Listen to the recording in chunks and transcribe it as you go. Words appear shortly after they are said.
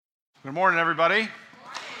Good morning, everybody.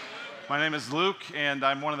 My name is Luke, and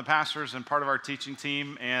I'm one of the pastors and part of our teaching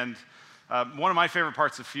team. And one of my favorite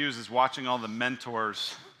parts of Fuse is watching all the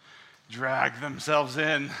mentors drag themselves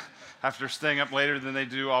in after staying up later than they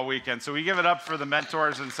do all weekend. So we give it up for the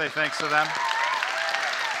mentors and say thanks to them.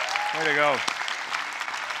 Way to go.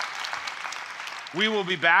 We will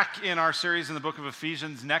be back in our series in the book of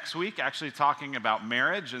Ephesians next week, actually talking about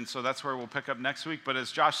marriage, and so that's where we'll pick up next week. But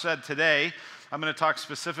as Josh said today, I'm going to talk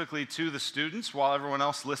specifically to the students while everyone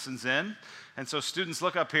else listens in. And so students,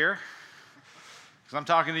 look up here, because I'm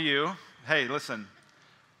talking to you. Hey, listen,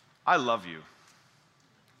 I love you.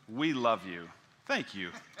 We love you. Thank you.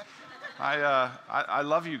 I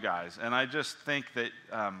love you guys, and I just think that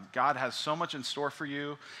God has so much in store for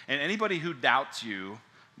you, and anybody who doubts you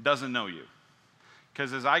doesn't know you.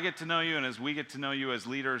 Because as I get to know you and as we get to know you as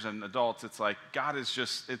leaders and adults, it's like God is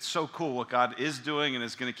just, it's so cool what God is doing and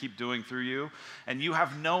is going to keep doing through you. And you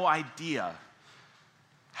have no idea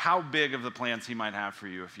how big of the plans he might have for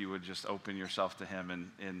you if you would just open yourself to him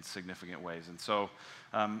in significant ways. And so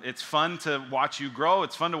it's fun to watch you grow.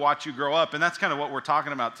 It's fun to watch you grow up. And that's kind of what we're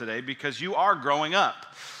talking about today, because you are growing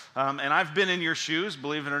up. And I've been in your shoes,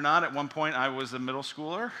 believe it or not. At one point, I was a middle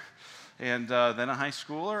schooler. And then a high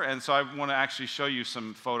schooler, and so I want to actually show you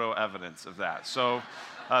some photo evidence of that. So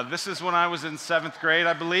this is when I was in 7th grade,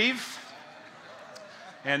 I believe.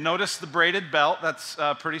 And notice the braided belt, that's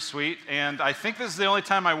pretty sweet. And I think this is the only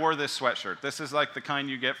time I wore this sweatshirt. This is like the kind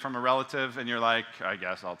you get from a relative, and you're like, I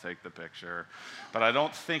guess I'll take the picture. But I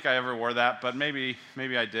don't think I ever wore that, but maybe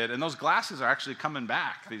I did. And those glasses are actually coming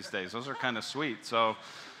back these days. Those are kind of sweet. So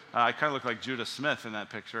I kind of look like Judah Smith in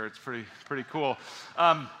that picture. It's pretty cool.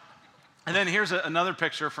 And then here's another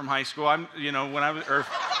picture from high school.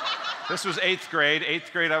 This was 8th grade.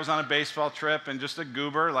 8th grade, I was on a baseball trip and just a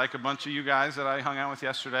goober, like a bunch of you guys that I hung out with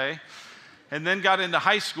yesterday. And then got into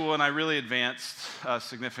high school, and I really advanced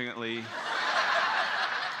significantly.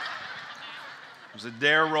 I was a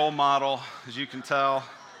DARE role model, as you can tell.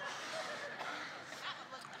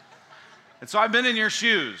 And so I've been in your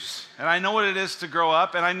shoes, and I know what it is to grow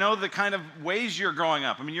up, and I know the kind of ways you're growing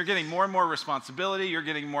up. I mean, you're getting more and more responsibility, you're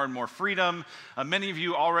getting more and more freedom. Many of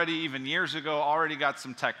you already, even years ago, already got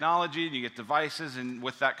some technology, and you get devices, and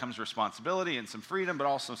with that comes responsibility and some freedom, but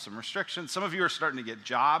also some restrictions. Some of you are starting to get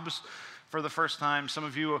jobs for the first time. Some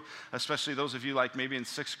of you, especially those of you like maybe in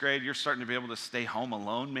 6th grade, you're starting to be able to stay home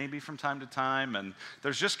alone maybe from time to time. And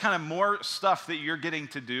there's just kind of more stuff that you're getting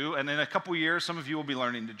to do. And in a couple years, some of you will be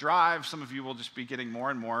learning to drive. Some of you will just be getting more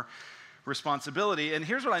and more responsibility. And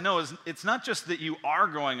here's what I know is it's not just that you are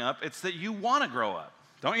growing up, it's that you want to grow up.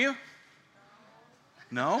 Don't you?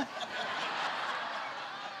 No?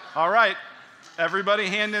 All right. Everybody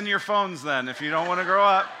hand in your phones then if you don't want to grow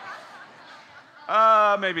up.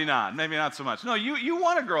 Maybe not so much. No, you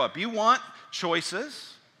want to grow up. You want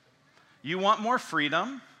choices. You want more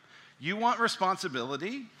freedom. You want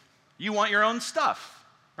responsibility. You want your own stuff,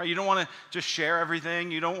 right? You don't want to just share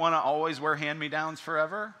everything. You don't want to always wear hand-me-downs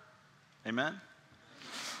forever. Amen?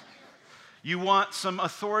 You want some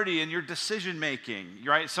authority in your decision-making,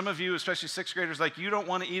 right? Some of you, especially 6th graders, like you don't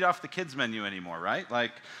want to eat off the kids' menu anymore, right?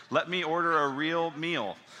 Like, let me order a real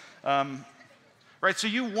meal. Right, so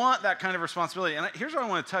you want that kind of responsibility. And here's what I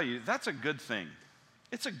want to tell you. That's a good thing.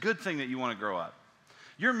 It's a good thing that you want to grow up.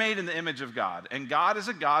 You're made in the image of God, and God is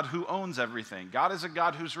a God who owns everything. God is a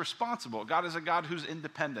God who's responsible. God is a God who's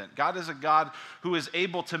independent. God is a God who is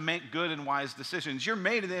able to make good and wise decisions. You're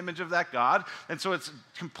made in the image of that God, and so it's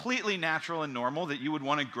completely natural and normal that you would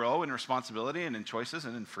want to grow in responsibility and in choices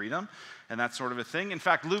and in freedom and that sort of a thing. In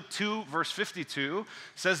fact, Luke 2, verse 52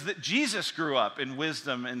 says that Jesus grew up in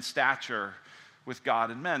wisdom and stature with God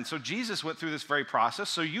and men. So Jesus went through this very process.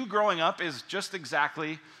 So you growing up is just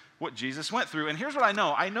exactly what Jesus went through. And here's what I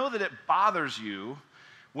know. I know that it bothers you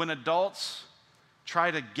when adults try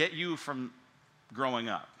to get you from growing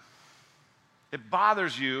up. It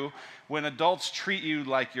bothers you when adults treat you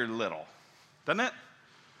like you're little, doesn't it?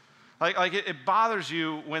 Like it bothers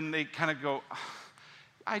you when they kind of go,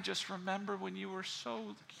 I just remember when you were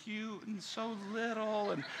so cute and so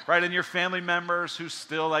little, and right, and your family members who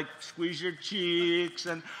still like squeeze your cheeks,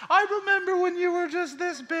 and I remember when you were just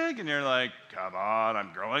this big, and you're like, come on,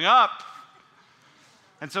 I'm growing up.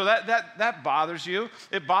 And so that bothers you.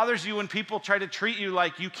 It bothers you when people try to treat you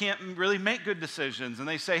like you can't really make good decisions, and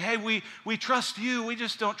they say, hey, we trust you, we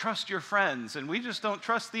just don't trust your friends, and we just don't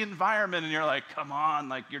trust the environment, and you're like, come on,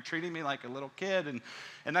 like you're treating me like a little kid, and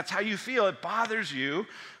that's how you feel. It bothers you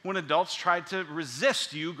when adults try to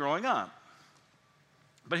resist you growing up.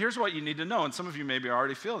 But here's what you need to know, and some of you maybe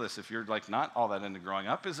already feel this if you're like not all that into growing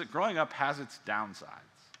up, is that growing up has its downsides.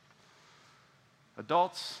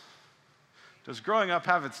 Adults Does growing up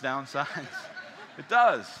have its downsides? It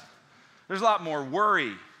does. There's a lot more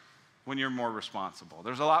worry when you're more responsible.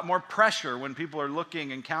 There's a lot more pressure when people are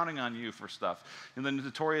looking and counting on you for stuff. In the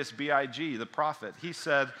notorious B.I.G., the prophet, he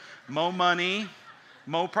said, "Mo money,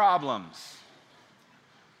 mo problems."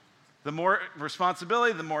 The more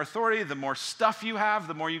responsibility, the more authority, the more stuff you have,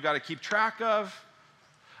 the more you got to keep track of.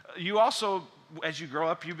 You also, as you grow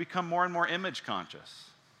up, you become more and more image conscious.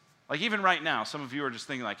 Like even right now, some of you are just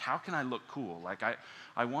thinking like, how can I look cool? Like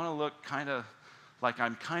I want to look kind of like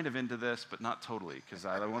I'm kind of into this, but not totally, because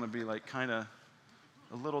I want to be like kind of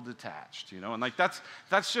a little detached, you know? And like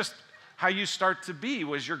that's just how you start to be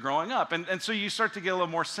as you're growing up. And so you start to get a little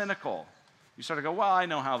more cynical. You start to go, well, I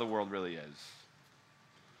know how the world really is.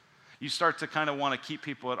 You start to kind of want to keep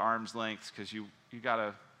people at arm's length because you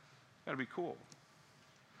gotta be cool.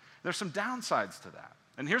 There's some downsides to that.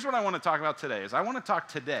 And here's what I want to talk about today, is I want to talk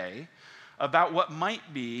today about what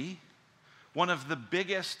might be one of the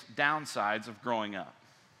biggest downsides of growing up.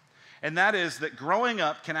 And that is that growing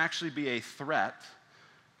up can actually be a threat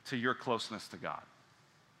to your closeness to God.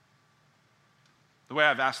 The way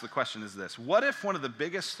I've asked the question is this: what if one of the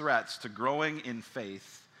biggest threats to growing in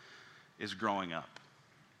faith is growing up?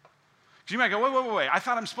 Because you might go, wait, I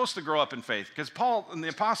thought I'm supposed to grow up in faith. Because Paul and the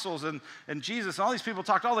apostles and Jesus and all these people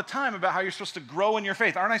talked all the time about how you're supposed to grow in your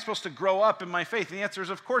faith. Aren't I supposed to grow up in my faith? And the answer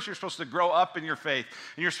is, of course, you're supposed to grow up in your faith.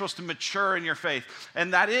 And you're supposed to mature in your faith.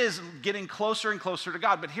 And that is getting closer and closer to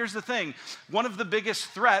God. But here's the thing. One of the biggest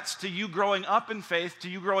threats to you growing up in faith, to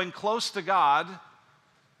you growing close to God,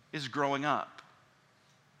 is growing up.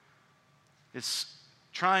 It's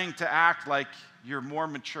trying to act like you're more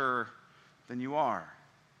mature than you are.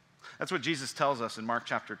 That's what Jesus tells us in Mark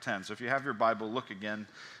chapter 10. So if you have your Bible, look again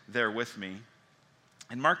there with me.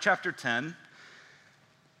 In Mark chapter 10,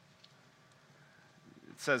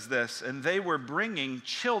 it says this: "And they were bringing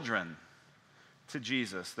children to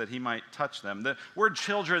Jesus that he might touch them." The word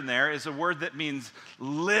children there is a word that means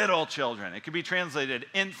little children. It could be translated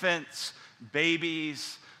infants,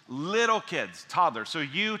 babies, little kids, toddlers. So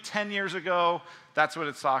you 10 years ago, that's what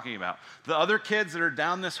it's talking about. The other kids that are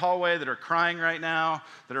down this hallway that are crying right now,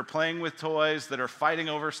 that are playing with toys, that are fighting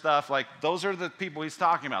over stuff, like those are the people he's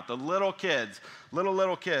talking about, the little kids,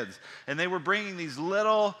 little kids. And they were bringing these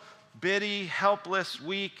little bitty, helpless,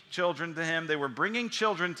 weak children to him. They were bringing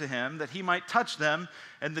children to him that he might touch them,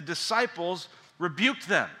 and the disciples rebuked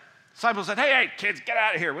them. Disciples said, hey, kids, get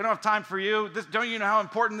out of here. We don't have time for you. Don't you know how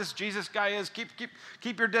important this Jesus guy is?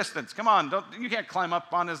 Keep your distance. Come on, you can't climb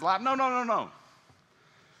up on his lap. No.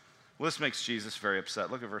 Well, this makes Jesus very upset.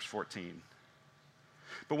 Look at verse 14.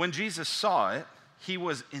 "But when Jesus saw it, he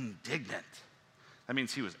was indignant." That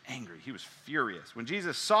means he was angry. He was furious. When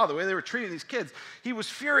Jesus saw the way they were treating these kids, he was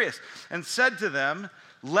furious and said to them,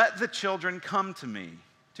 "Let the children come to me.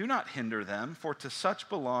 Do not hinder them, for to such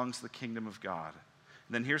belongs the kingdom of God."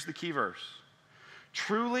 And then here's the key verse.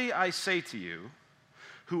 "Truly I say to you,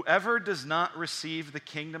 whoever does not receive the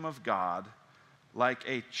kingdom of God like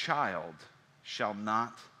a child shall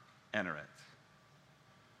not enter it."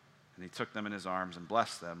 And he took them in his arms and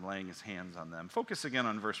blessed them, laying his hands on them. Focus again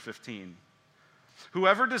on verse 15.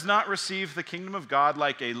 "Whoever does not receive the kingdom of God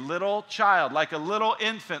like a little child, like a little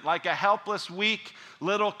infant, like a helpless, weak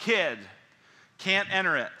little kid, can't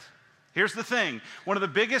enter it." Here's the thing. One of the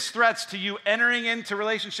biggest threats to you entering into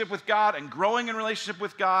relationship with God and growing in relationship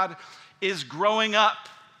with God is growing up,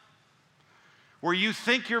 where you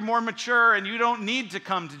think you're more mature and you don't need to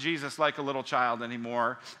come to Jesus like a little child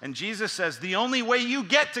anymore. And Jesus says, the only way you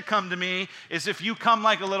get to come to me is if you come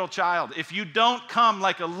like a little child. If you don't come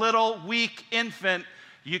like a little weak infant,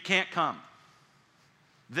 you can't come.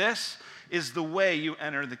 This is the way you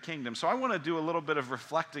enter the kingdom. So I want to do a little bit of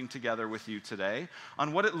reflecting together with you today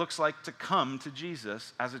on what it looks like to come to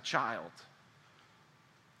Jesus as a child.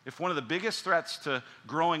 If one of the biggest threats to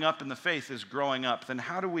growing up in the faith is growing up, then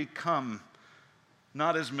how do we come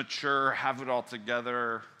not as mature, have it all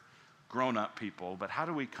together, grown-up people, but how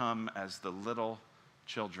do we come as the little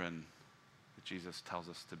children that Jesus tells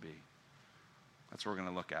us to be? That's what we're going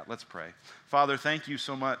to look at. Let's pray. Father, thank you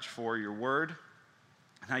so much for your word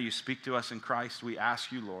and how you speak to us in Christ. We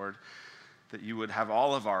ask you, Lord, that you would have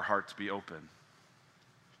all of our hearts be open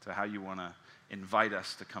to how you want to invite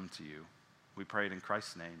us to come to you. We pray it in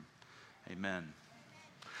Christ's name. Amen.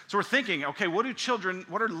 So we're thinking, okay, what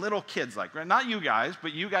are little kids like? Right? Not you guys,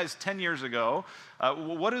 but you guys 10 years ago.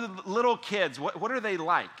 What are the little kids, what are they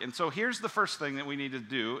like? And so here's the first thing that we need to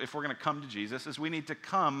do if we're going to come to Jesus is we need to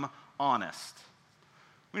come honest.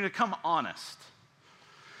 We need to come honest.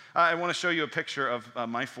 I want to show you a picture of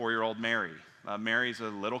my 4-year-old Mary. Mary's a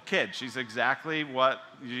little kid. She's exactly what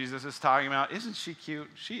Jesus is talking about. Isn't she cute?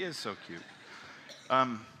 She is so cute.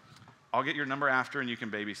 I'll get your number after and you can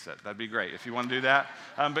babysit. That'd be great if you want to do that.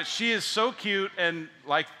 But she is so cute, and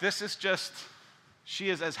like she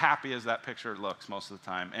is as happy as that picture looks most of the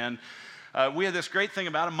time. And we had this great thing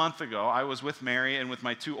about a month ago. I was with Mary and with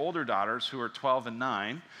my two older daughters who are 12 and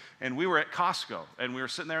 9, and we were at Costco. And we were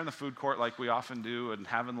sitting there in the food court like we often do and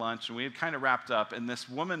having lunch, and we had kind of wrapped up. And this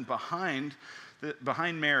woman behind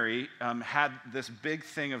Mary had this big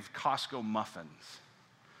thing of Costco muffins.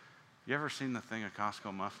 You ever seen the thing of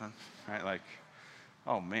Costco muffins? Right, like,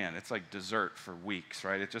 oh man, it's like dessert for weeks,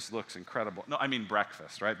 right? It just looks incredible. No, I mean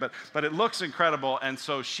breakfast, right? But it looks incredible, and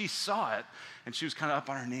so she saw it, and she was kind of up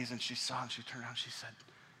on her knees, and she saw it, and she turned around, and she said,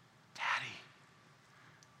 "Daddy,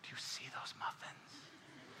 do you see those muffins?"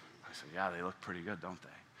 I said, "Yeah, they look pretty good, don't they?"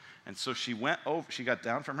 And so she got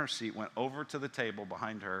down from her seat, went over to the table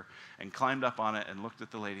behind her, and climbed up on it, and looked at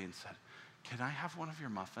the lady and said, "Can I have one of your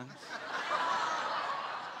muffins?"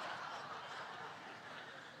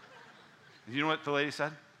 You know what the lady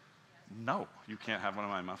said? "No, you can't have one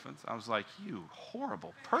of my muffins." I was like, "You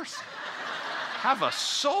horrible person. Have a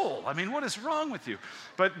soul. I mean, what is wrong with you?"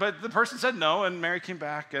 But the person said no, and Mary came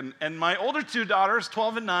back. And my older two daughters,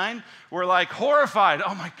 12 and 9, were like horrified.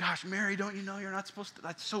 "Oh my gosh, Mary, don't you know you're not supposed to?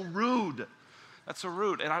 That's so rude. That's so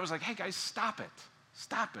rude." And I was like, "Hey guys, stop it.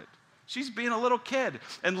 Stop it. She's being a little kid.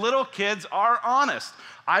 And little kids are honest.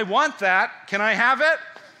 I want that. Can I have it?"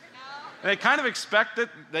 And they kind of expect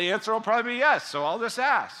that the answer will probably be yes, so I'll just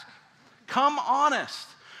ask. Come honest.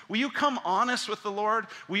 Will you come honest with the Lord?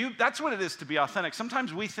 That's what it is to be authentic.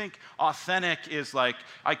 Sometimes we think authentic is like,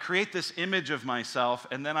 I create this image of myself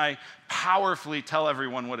and then I powerfully tell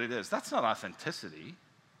everyone what it is. That's not authenticity.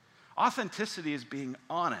 Authenticity is being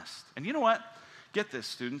honest. And you know what? Get this,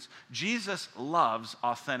 students. Jesus loves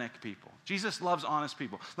authentic people. Jesus loves honest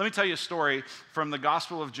people. Let me tell you a story from the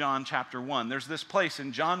Gospel of John, chapter 1. There's this place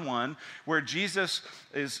in John 1 where Jesus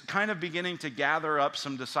is kind of beginning to gather up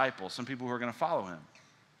some disciples, some people who are going to follow him.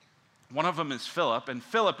 One of them is Philip, and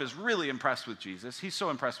Philip is really impressed with Jesus. He's so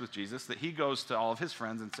impressed with Jesus that he goes to all of his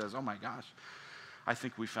friends and says, "Oh my gosh, I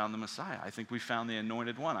think we found the Messiah. I think we found the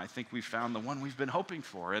anointed one. I think we found the one we've been hoping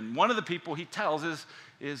for." And one of the people he tells is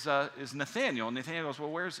Nathanael. And Nathanael goes,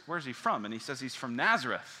 "Well, where's he from?" And he says he's from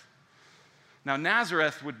Nazareth. Now,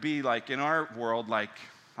 Nazareth would be like, in our world, like,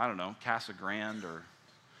 I don't know, Casa Grande or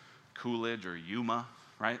Coolidge or Yuma,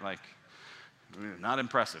 right? Like, not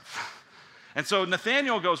impressive. And so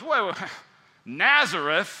Nathanael goes, "Wait,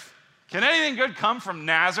 Nazareth? Can anything good come from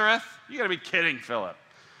Nazareth? You got to be kidding, Philip."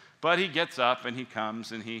 But he gets up and he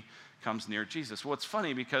comes near Jesus. Well, it's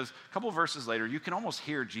funny because a couple verses later, you can almost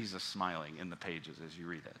hear Jesus smiling in the pages as you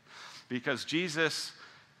read it. Because Jesus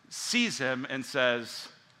sees him and says,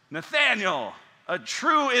 "Nathanael, a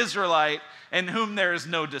true Israelite in whom there is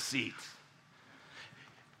no deceit."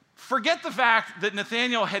 Forget the fact that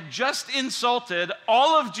Nathanael had just insulted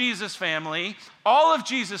all of Jesus' family, all of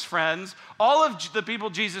Jesus' friends, all of the people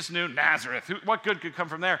Jesus knew. Nazareth, what good could come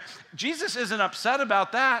from there? Jesus isn't upset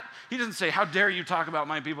about that. He doesn't say, "How dare you talk about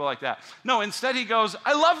my people like that?" No, instead he goes,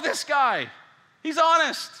 "I love this guy. He's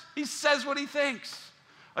honest. He says what he thinks.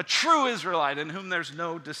 A true Israelite in whom there's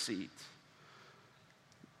no deceit."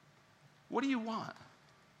 What do you want?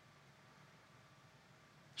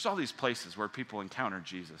 There's all these places where people encounter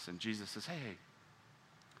Jesus, and Jesus says, "Hey,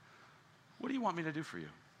 what do you want me to do for you?"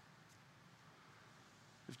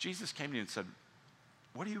 If Jesus came to you and said,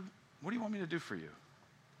 what do you want me to do for you?"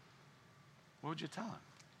 What would you tell him?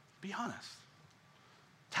 Be honest.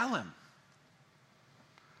 Tell him.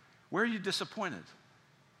 Where are you disappointed?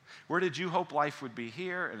 Where did you hope life would be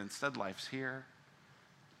here, and instead life's here?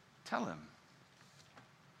 Tell him.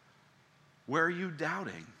 Where are you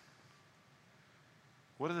doubting?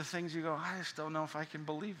 What are the things you go, "I just don't know if I can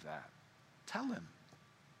believe that"? Tell him.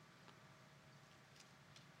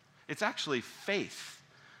 It's actually faith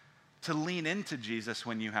to lean into Jesus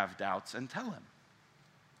when you have doubts and tell him.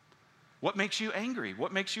 What makes you angry?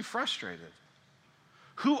 What makes you frustrated?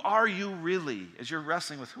 Who are you really as you're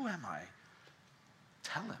wrestling with, who am I?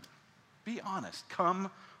 Tell him. Be honest.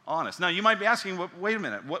 Come honest. Now, you might be asking, wait a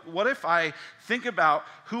minute, what if I think about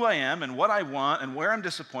who I am and what I want and where I'm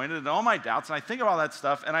disappointed and all my doubts, and I think of all that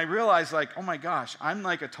stuff, and I realize, like, oh my gosh, I'm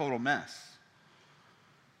like a total mess.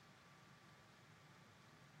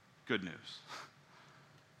 Good news.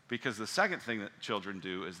 Because the second thing that children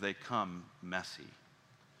do is they come messy.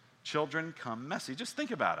 Children come messy. Just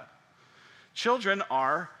think about it. Children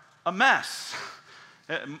are a mess.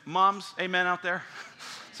 Moms, amen out there?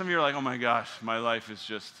 Some of you are like, "Oh my gosh, my life is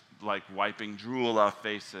just like wiping drool off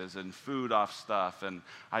faces and food off stuff, and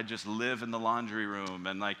I just live in the laundry room,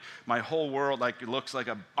 and like my whole world like it looks like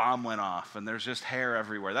a bomb went off and there's just hair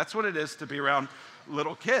everywhere. That's what it is to be around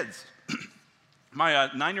little kids. My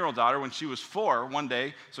 9-year-old daughter, when she was 4, one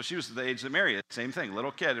day, so she was the age that Mary is, same thing,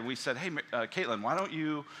 little kid, and we said, hey, Caitlin, why don't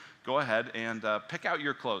you go ahead and pick out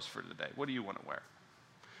your clothes for today? What do you want to wear?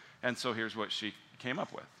 And so here's what she came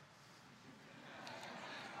up with.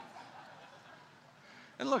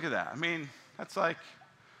 And look at that. I mean, that's like,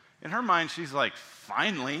 in her mind, she's like,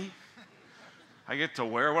 finally, I get to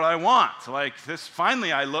wear what I want. Like this,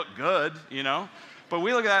 finally I look good, you know? But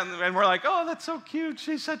we look at that and we're like, oh, that's so cute.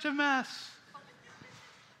 She's such a mess.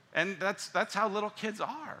 And that's how little kids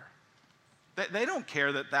are. They don't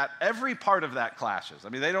care that every part of that clashes. I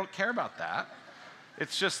mean, they don't care about that.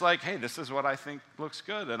 It's just like, hey, this is what I think looks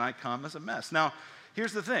good, and I come as a mess. Now,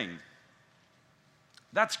 here's the thing.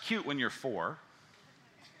 That's cute when you're 4.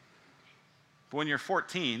 But when you're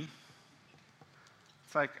 14,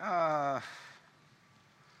 it's like, I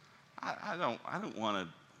don't want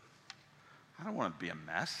to be a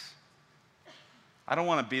mess. I don't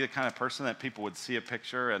want to be the kind of person that people would see a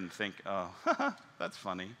picture and think, oh, that's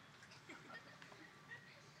funny.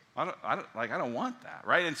 I don't want that,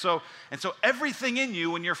 right? And so everything in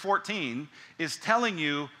you when you're 14 is telling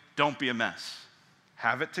you, don't be a mess.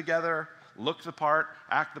 Have it together, look the part,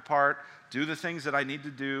 act the part, do the things that I need to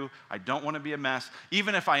do. I don't want to be a mess.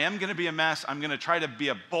 Even if I am going to be a mess, I'm going to try to be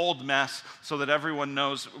a bold mess so that everyone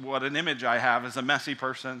knows what an image I have as a messy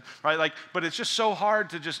person, right? But it's just so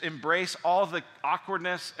hard to just embrace all the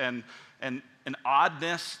awkwardness and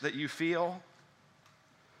oddness that you feel.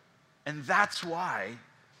 And that's why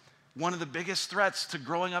one of the biggest threats to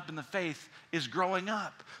growing up in the faith is growing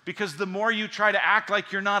up. Because the more you try to act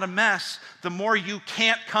like you're not a mess, the more you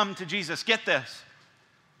can't come to Jesus. Get this.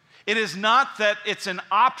 It is not that it's an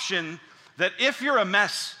option that if you're a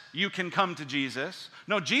mess, you can come to Jesus.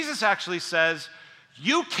 No, Jesus actually says,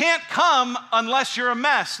 you can't come unless you're a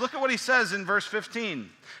mess. Look at what he says in verse 15.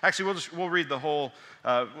 Actually, we'll read the whole,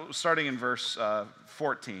 starting in verse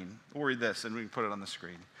 14. We'll read this and we can put it on the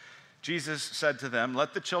screen. Jesus said to them,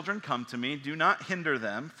 let the children come to me. Do not hinder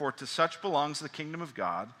them, for to such belongs the kingdom of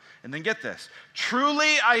God. And then get this.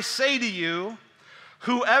 Truly I say to you,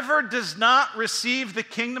 whoever does not receive the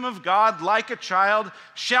kingdom of God like a child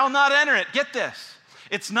shall not enter it. Get this.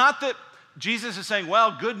 It's not that Jesus is saying,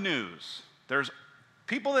 well, good news. There's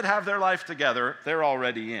people that have their life together, they're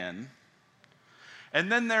already in.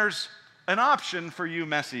 And then there's an option for you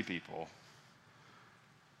messy people.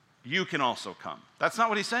 You can also come. That's not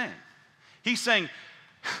what he's saying. He's saying,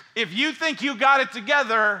 if you think you got it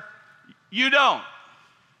together, you don't.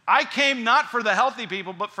 I came not for the healthy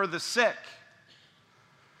people, but for the sick.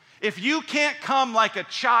 If you can't come like a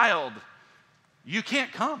child, you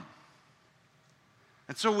can't come.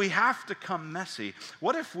 And so we have to come messy.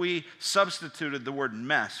 What if we substituted the word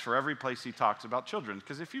mess for every place he talks about children?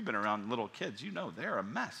 Because if you've been around little kids, you know they're a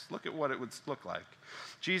mess. Look at what it would look like.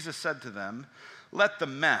 Jesus said to them, let the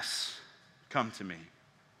mess come to me.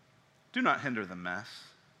 Do not hinder the mess,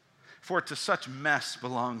 for to such mess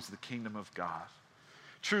belongs the kingdom of God.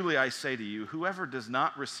 Truly I say to you, whoever does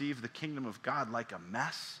not receive the kingdom of God like a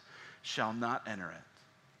mess shall not enter it.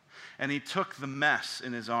 And he took the mess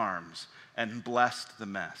in his arms and blessed the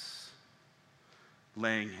mess,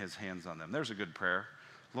 laying his hands on them. There's a good prayer.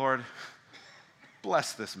 Lord,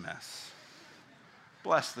 bless this mess.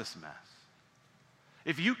 Bless this mess.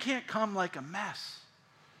 If you can't come like a mess,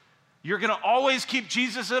 you're going to always keep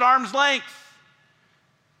Jesus at arm's length.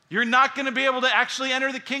 You're not going to be able to actually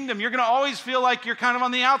enter the kingdom. You're going to always feel like you're kind of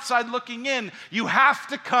on the outside looking in. You have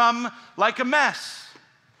to come like a mess.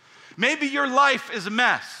 Maybe your life is a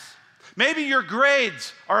mess. Maybe your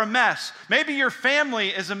grades are a mess. Maybe your family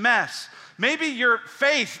is a mess. Maybe your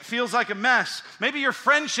faith feels like a mess. Maybe your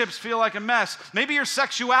friendships feel like a mess. Maybe your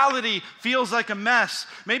sexuality feels like a mess.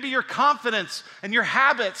 Maybe your confidence and your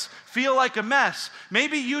habits feel like a mess.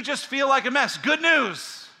 Maybe you just feel like a mess. Good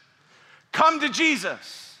news. Come to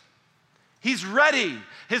Jesus. He's ready.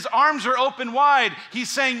 His arms are open wide. He's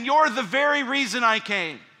saying, you're the very reason I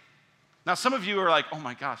came. Now, some of you are like, oh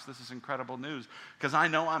my gosh, this is incredible news because I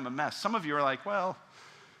know I'm a mess. Some of you are like, well,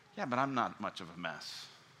 yeah, but I'm not much of a mess.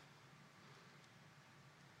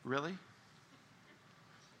 Really?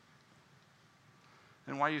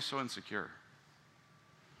 Then why are you so insecure?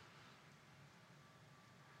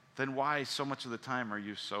 Then why so much of the time are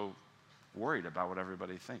you so worried about what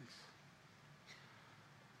everybody thinks?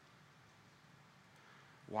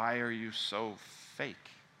 Why are you so fake?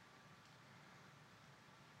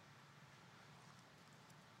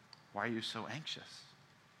 Why are you so anxious?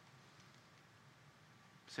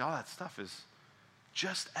 See, all that stuff is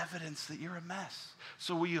just evidence that you're a mess.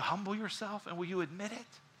 So will you humble yourself and will you admit it?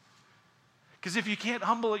 Because if you can't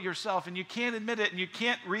humble it yourself and you can't admit it and you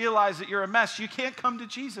can't realize that you're a mess, you can't come to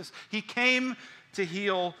Jesus. He came to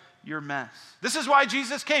heal your mess. This is why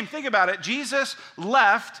Jesus came. Think about it. Jesus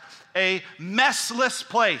left a messless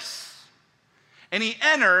place and he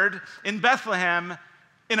entered in Bethlehem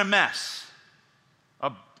in a mess.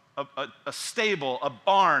 A stable, a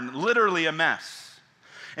barn, literally a mess.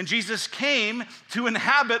 And Jesus came to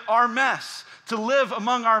inhabit our mess, to live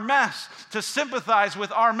among our mess, to sympathize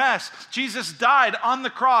with our mess. Jesus died on the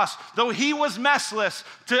cross, though he was messless,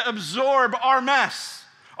 to absorb our mess,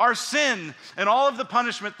 our sin, and all of the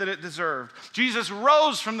punishment that it deserved. Jesus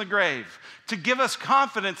rose from the grave to give us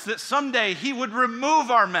confidence that someday he would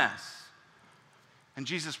remove our mess. And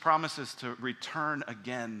Jesus promises to return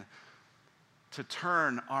again, to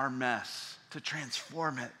turn our mess, to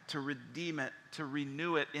transform it, to redeem it, to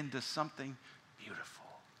renew it into something beautiful.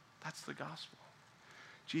 That's the gospel.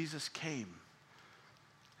 Jesus came.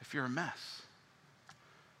 If you're a mess,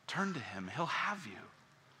 turn to him. He'll have you.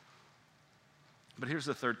 But here's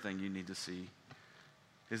the third thing you need to see,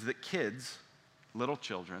 is that kids, little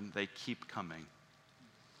children, they keep coming.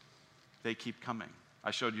 They keep coming.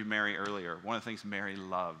 I showed you Mary earlier. One of the things Mary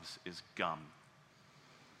loves is gum.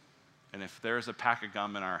 And if there's a pack of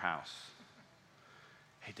gum in our house,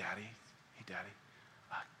 hey, Daddy,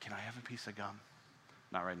 can I have a piece of gum?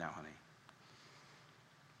 Not right now, honey.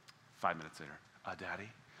 5 minutes later, Daddy,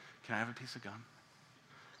 can I have a piece of gum?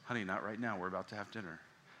 Honey, not right now. We're about to have dinner.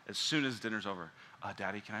 As soon as dinner's over,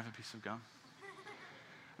 Daddy, can I have a piece of gum?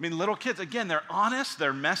 I mean, little kids, again, they're honest,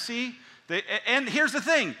 they're messy. And here's the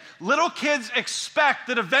thing, little kids expect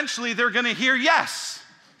that eventually they're going to hear yes.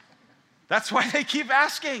 That's why they keep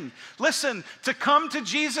asking. Listen, to come to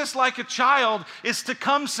Jesus like a child is to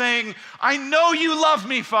come saying, I know you love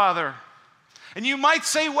me, Father. And you might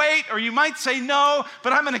say wait, or you might say no,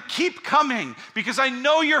 but I'm going to keep coming because I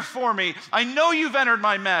know you're for me. I know you've entered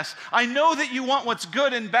my mess. I know that you want what's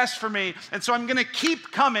good and best for me. And so I'm going to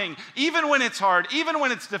keep coming, even when it's hard, even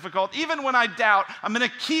when it's difficult, even when I doubt, I'm going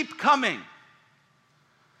to keep coming.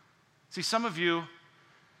 See, some of you,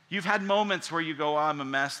 you've had moments where you go, I'm a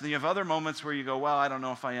mess. And you have other moments where you go, well, I don't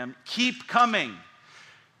know if I am. Keep coming.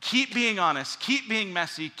 Keep being honest. Keep being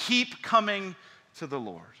messy. Keep coming to the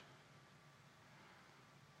Lord.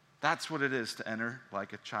 That's what it is to enter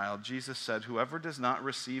like a child. Jesus said, whoever does not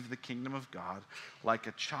receive the kingdom of God like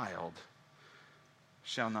a child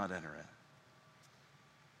shall not enter it.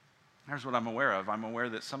 Here's what I'm aware of. I'm aware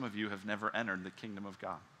that some of you have never entered the kingdom of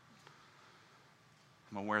God.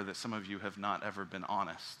 I'm aware that some of you have not ever been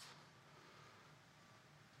honest.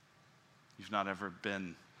 You've not ever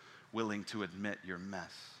been willing to admit your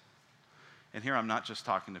mess. And here I'm not just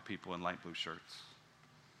talking to people in light blue shirts.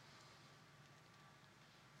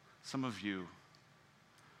 Some of you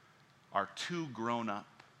are too grown up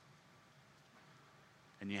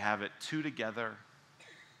and you have it too together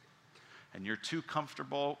and you're too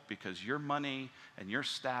comfortable because your money and your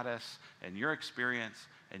status and your experience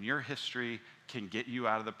and your history can get you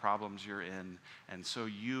out of the problems you're in. And so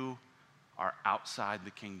you are outside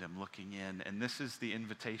the kingdom looking in. And this is the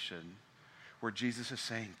invitation where Jesus is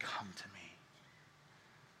saying, come to me.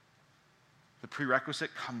 The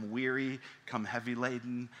prerequisite, come weary, come heavy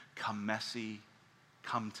laden, come messy,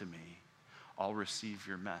 come to me. I'll receive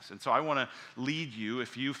your mess. And so I want to lead you,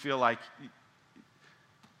 if you feel like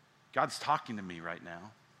God's talking to me right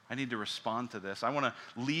now, I need to respond to this. I want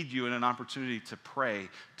to lead you in an opportunity to pray,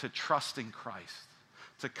 to trust in Christ,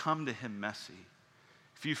 to come to him messy.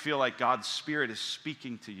 If you feel like God's Spirit is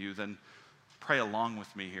speaking to you, then pray along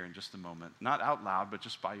with me here in just a moment. Not out loud, but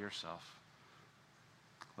just by yourself.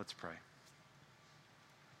 Let's pray.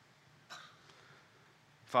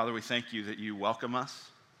 Father, we thank you that you welcome us.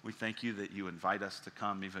 We thank you that you invite us to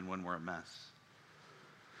come even when we're a mess.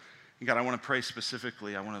 And God, I want to pray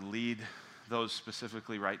specifically. I want to lead those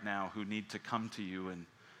specifically right now who need to come to you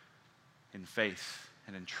in faith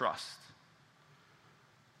and in trust.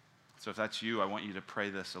 So if that's you, I want you to pray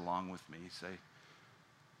this along with me. Say,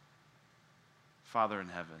 Father in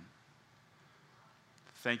heaven,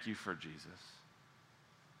 thank you for Jesus.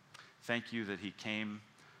 Thank you that he came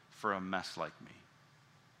for a mess like me.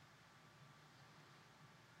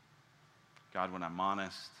 God, when I'm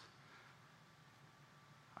honest,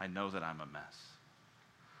 I know that I'm a mess.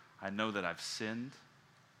 I know that I've sinned.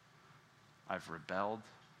 I've rebelled.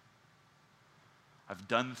 I've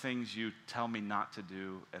done things you tell me not to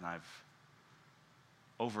do, and I've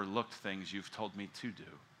overlooked things you've told me to do.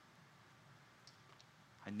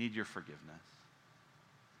 I need your forgiveness.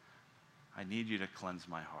 I need you to cleanse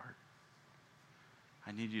my heart.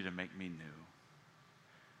 I need you to make me new.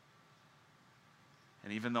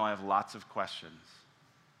 And even though I have lots of questions,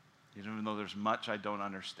 even though there's much I don't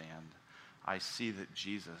understand, I see that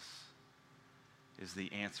Jesus is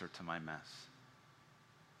the answer to my mess.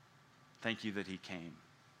 Thank you that he came.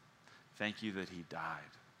 Thank you that he died.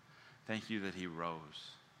 Thank you that he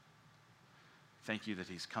rose. Thank you that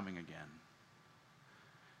he's coming again.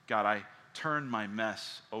 God, I turn my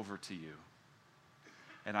mess over to you,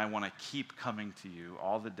 and I want to keep coming to you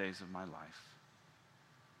all the days of my life.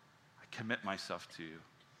 I commit myself to you.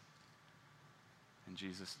 In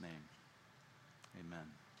Jesus' name, amen.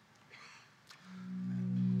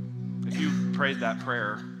 If you prayed that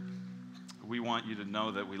prayer, we want you to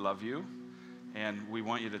know that we love you, and we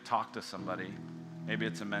want you to talk to somebody. Maybe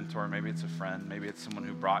it's a mentor, maybe it's a friend, maybe it's someone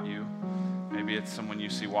who brought you, maybe it's someone you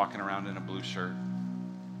see walking around in a blue shirt.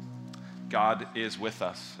 God is with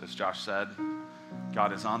us, as Josh said.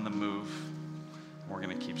 God is on the move. We're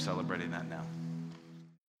going to keep celebrating that now.